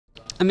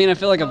I mean, I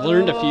feel like I've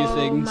learned a few Oh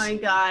things. my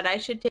god, I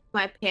should take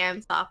my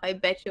pants off. I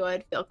bet you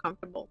I'd feel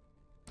comfortable.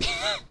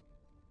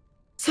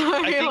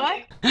 Sorry,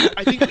 what?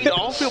 I think we'd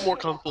all feel more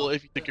comfortable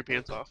if you took your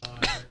pants off.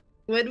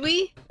 Would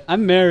we?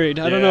 I'm married.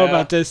 I don't know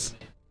about this.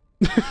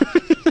 Oh,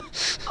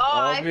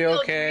 I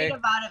feel great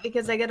about it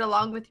because I get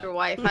along with your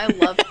wife. I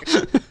love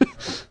her.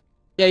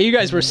 Yeah, you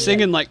guys were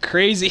singing like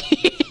crazy.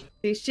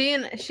 See, she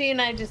and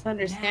I just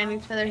understand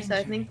each other, so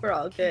I think we're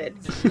all good.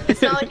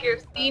 It's not like you're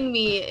seeing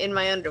me in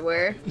my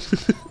underwear.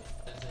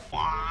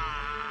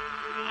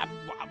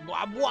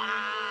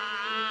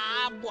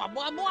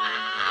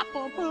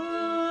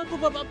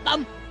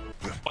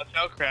 Watch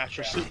out, Crash,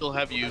 or soon they'll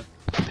have you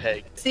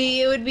pegged.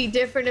 See, it would be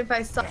different if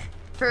I saw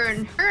her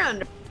in her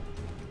underwear.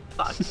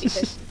 Fuck,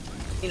 because,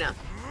 you know,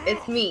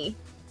 it's me.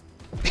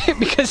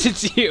 Because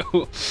it's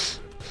you.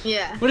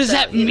 Yeah. What does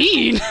that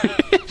mean?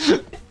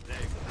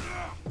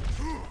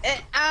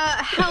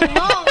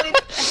 Hello.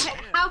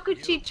 How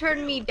could she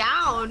turn me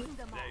down?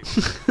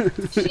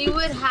 She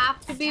would have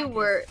to be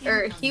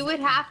he would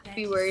have to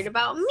be worried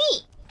about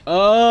me.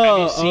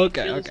 Oh,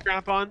 okay.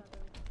 Strap on.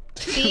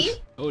 See?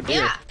 Oh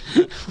dear.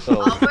 Yeah.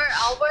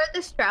 I'll wear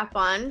the strap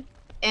on,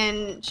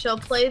 and she'll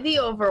play the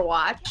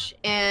Overwatch,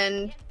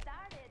 and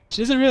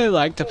she doesn't really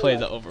like to play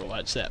the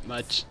Overwatch that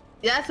much.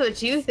 that's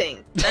what you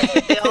think. That's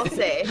what they all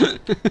say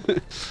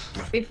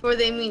before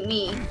they meet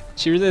me.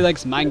 She really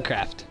likes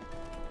Minecraft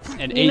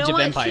and Age of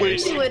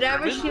Empires. She can do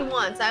whatever she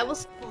wants. I will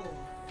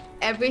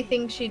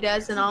everything she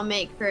does, and I'll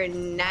make her a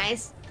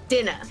nice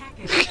dinner.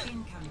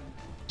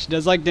 She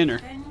does like dinner.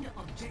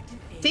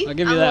 See, I'll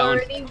give you that one. I'm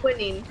already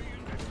winning.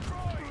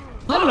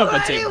 I don't know if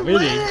I'd say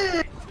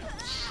winning.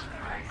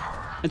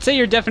 I'd say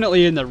you're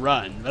definitely in the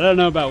run, but I don't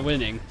know about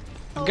winning.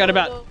 I've got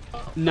about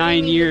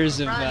 9 years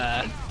of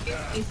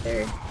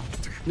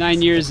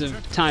 9 years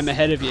of time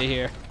ahead of you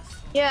here.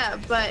 Yeah,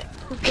 but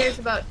who cares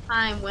about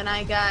time when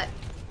I got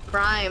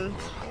Prime?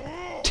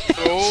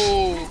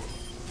 Oh.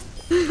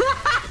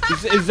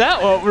 Is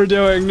that what we're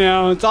doing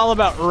now? It's all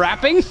about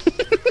rapping?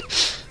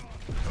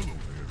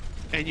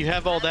 And you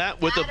have all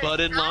that with a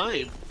button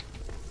line.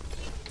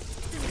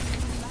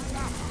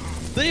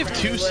 They have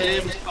 2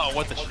 Sims. Oh,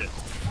 what the shit.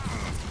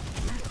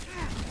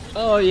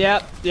 Oh,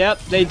 yep,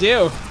 they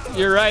do.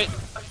 You're right.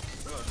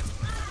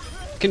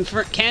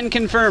 Can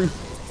confirm.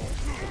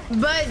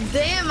 But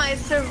damn, I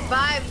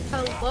survived.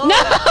 Hello.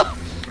 No!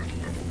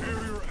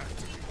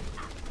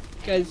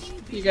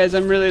 You guys,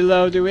 I'm really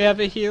low. Do we have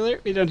a healer?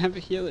 We don't have a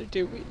healer,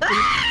 do we?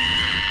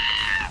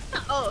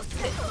 Oh,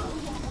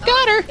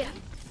 got her!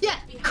 Yeah,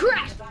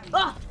 Crash!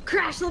 Oh,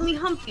 Crash, let me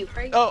hump you,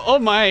 right? Oh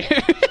my.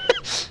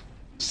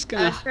 Just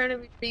I was trying to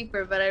be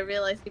Reaper, but I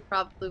realized you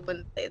probably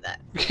wouldn't say that.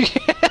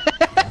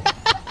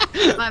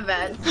 My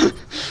bad.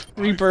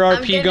 Reaper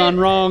RP gone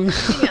wrong.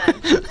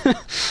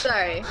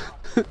 Sorry.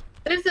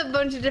 There's a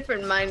bunch of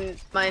different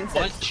mindsets.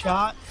 One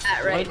shot,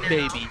 right one now.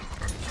 baby.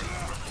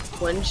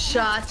 One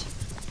shot.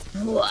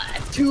 What?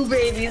 2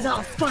 babies,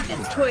 all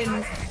fucking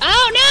twins.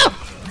 Oh no!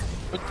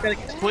 What's gotta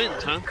get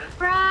twins, huh?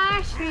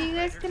 Crash, are you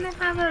guys gonna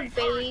have a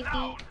baby?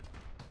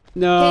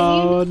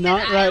 No,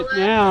 not right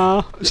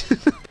now.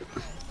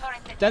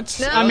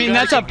 That's, I mean,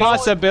 that's a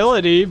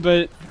possibility,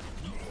 but...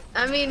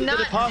 I mean, not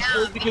Is it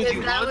possible now, because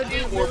you that want would be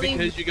to, or really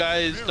because you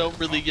guys don't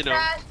really, you know...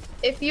 Crash,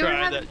 if you were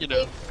try having that, you a know.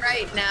 baby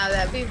right now,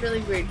 that'd be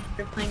really weird.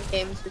 You're playing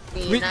games with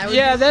me, and I would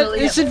yeah, be really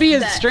this would be a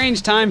upset.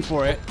 strange time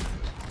for it.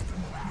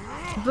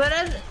 But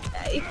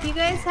if you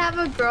guys have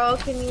a girl,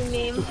 can you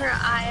name her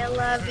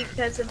Isla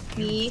because of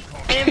me?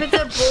 And if it's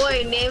a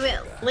boy, name it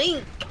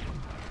Link.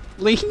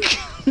 Link?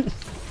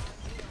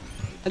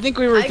 I think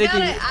we were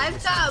thinking...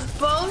 I've got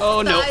both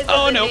sides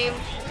of the name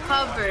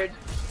covered.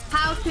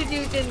 How could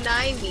you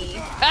deny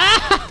me?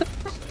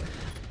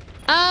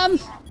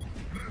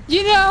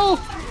 You know...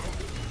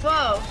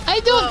 Whoa. I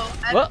don't...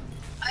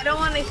 I don't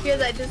want to hear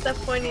that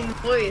disappointing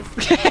voice.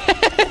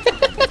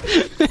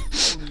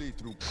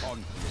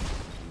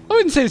 I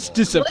wouldn't say it's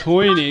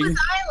disappointing. What's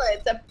wrong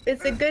with Isla?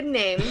 It's a good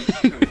name.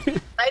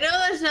 I know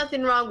there's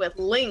nothing wrong with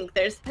Link.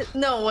 There's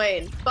no way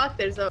in fuck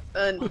there's a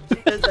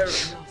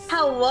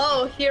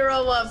hello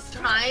hero of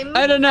time.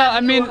 I don't know. I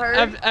mean,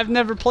 I've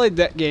never played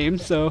that game,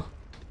 so.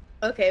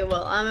 Okay,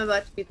 well I'm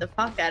about to beat the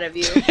fuck out of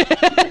you.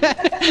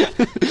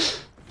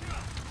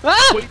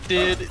 Ah! Wait,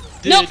 did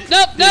nope.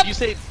 you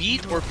say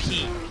beat or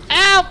pee?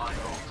 Ow!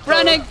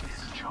 Running.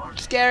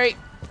 Scary.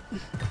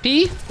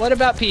 P? What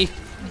about P?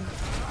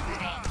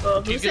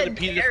 Well, who said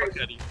Gary?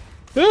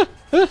 Wait,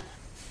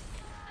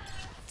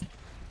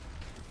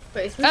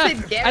 who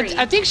said Gary?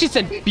 I think she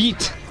said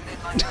beat.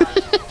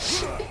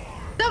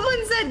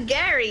 Someone said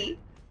Gary.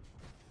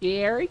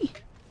 Gary?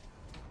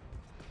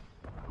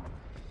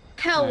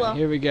 Hello. Right,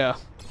 here we go.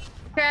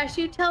 Crash,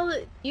 you tell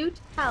your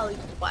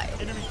wife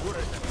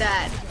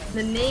that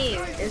the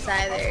name is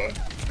either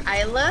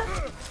Isla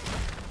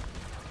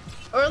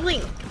or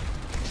Link.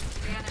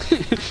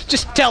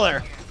 Just tell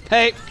her.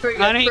 Hey, For your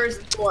honey,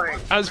 firstborn.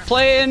 I was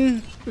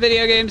playing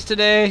video games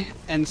today,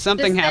 and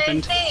something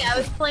happened. Hey, I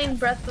was playing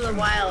Breath of the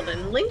Wild,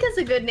 and Link is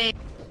a good name.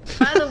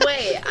 By the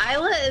way,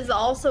 Isla is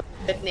also a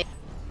good name.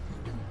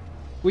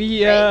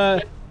 We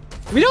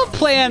don't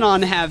plan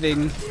on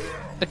having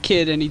a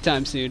kid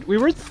anytime soon. We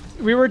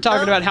were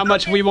talking about how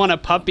much we want a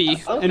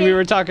puppy, and we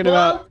were talking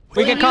about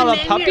we could call a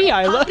puppy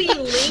Isla.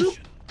 Link?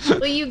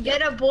 Will you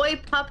get a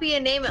boy puppy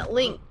and name it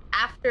Link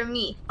after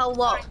me?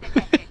 Hello.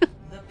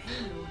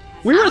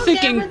 We were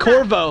thinking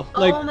Corvo,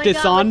 like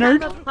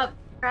Dishonored.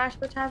 Crash,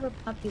 what type of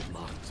puppy?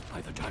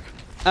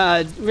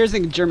 We were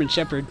thinking German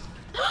Shepherd.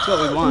 That's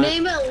what we want.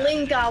 Name it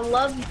Link. I'll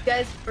love you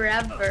guys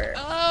forever.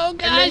 Oh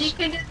gosh.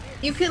 And then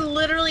you can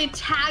literally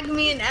tag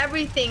me in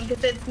everything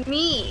because it's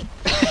me.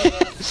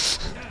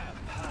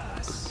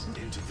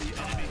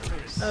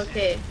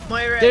 Okay,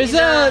 Moira. There's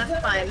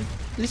that's fine.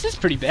 This is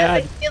pretty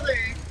bad. As a healer,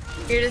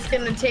 you're just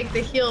gonna take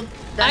the heal.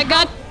 I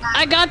got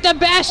the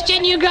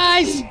Bastion, you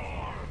guys.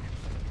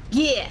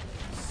 Yeah.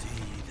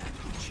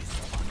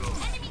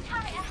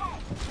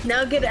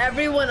 Now get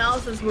everyone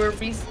else as we're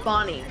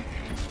respawning.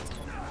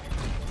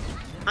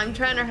 I'm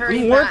trying to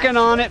hurry. I'm working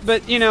on it,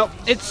 but you know,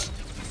 it's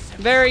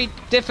very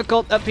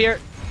difficult up here.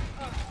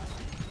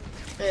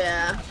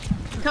 Yeah.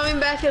 Coming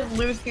back as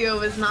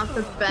Lucio is not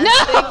the best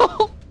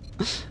No!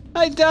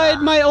 I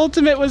died. My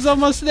ultimate was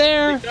almost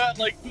there. They got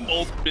like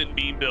ultimate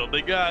meme build. They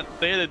had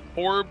a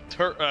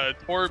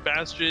Torb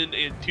Bastion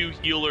and 2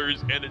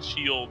 healers and a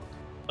shield.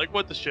 Like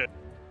what the shit?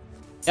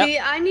 See,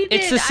 yep.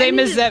 It's the same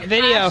as that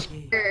video.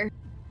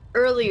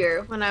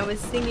 Earlier when I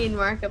was singing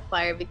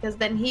Markiplier, because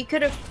then he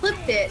could have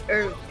flipped it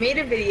or made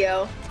a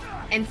video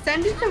and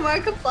sent it to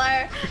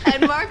Markiplier,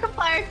 and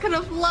Markiplier could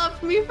have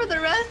loved me for the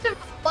rest of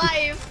his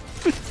life.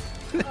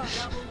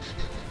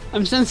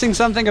 I'm sensing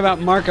something about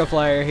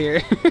Markiplier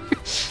here.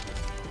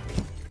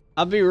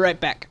 I'll be right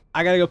back.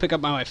 I gotta go pick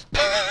up my wife.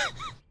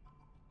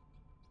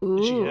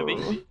 Is she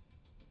heavy?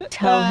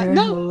 Tell her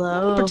no,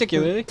 hello. not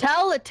particularly.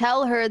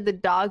 Tell her the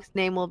dog's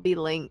name will be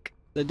Link.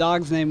 The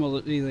dog's name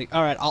will be Link.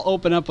 All right, I'll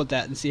open up with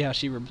that and see how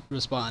she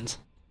responds.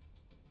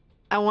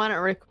 I want it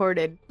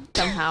recorded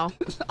somehow.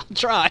 I'll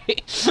try.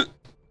 Okay.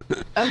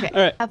 All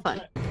right. Have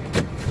fun.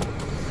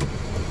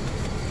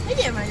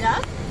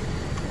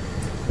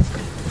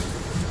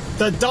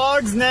 The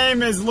dog's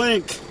name is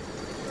Link.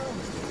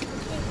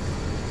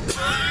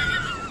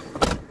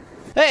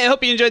 Hey, I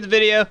hope you enjoyed the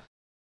video.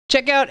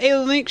 Check out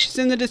Ailalink, she's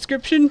in the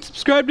description.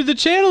 Subscribe to the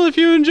channel if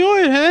you enjoy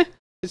it, huh?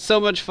 It's so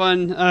much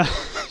fun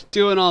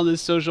doing all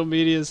this social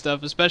media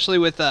stuff, especially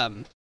with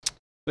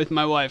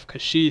my wife,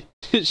 cause she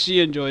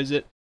enjoys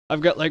it.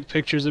 I've got like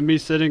pictures of me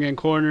sitting in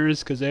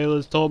corners cause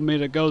Ayla's told me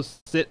to go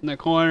sit in the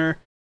corner.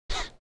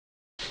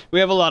 We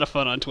have a lot of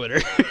fun on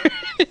Twitter.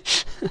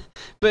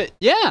 But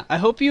yeah, I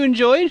hope you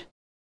enjoyed.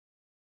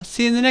 I'll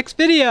see you in the next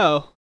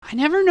video. I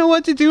never know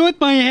what to do with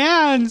my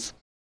hands.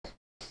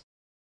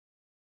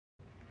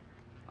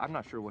 I'm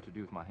not sure what to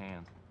do with my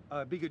hands.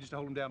 Be good just to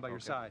hold them down by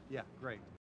your side. Yeah, great.